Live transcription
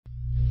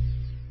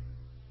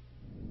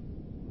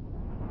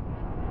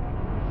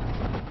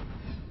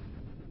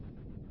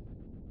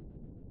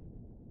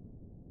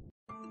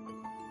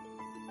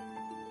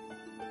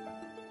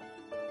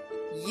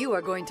You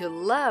are going to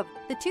love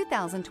the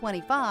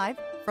 2025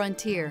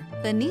 Frontier.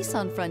 The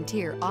Nissan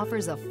Frontier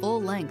offers a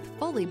full-length,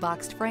 fully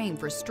boxed frame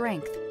for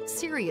strength,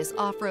 serious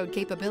off-road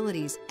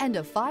capabilities, and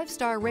a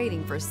 5-star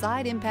rating for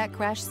side impact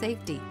crash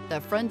safety.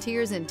 The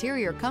Frontier's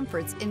interior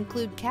comforts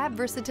include cab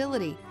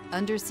versatility,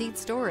 under-seat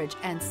storage,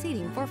 and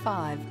seating for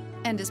 5,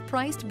 and is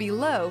priced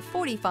below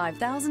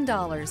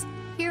 $45,000.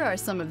 Here are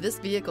some of this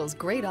vehicle's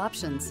great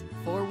options: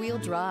 4-wheel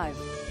drive,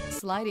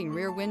 sliding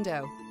rear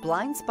window,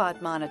 blind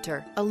spot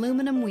monitor,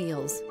 aluminum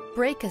wheels,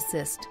 brake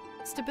assist,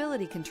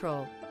 stability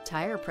control,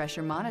 tire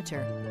pressure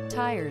monitor,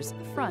 tires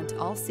front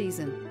all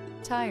season,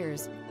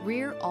 tires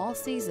rear all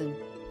season,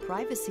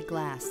 privacy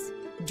glass.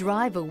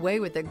 Drive away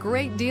with a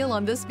great deal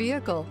on this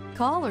vehicle.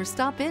 Call or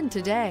stop in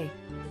today.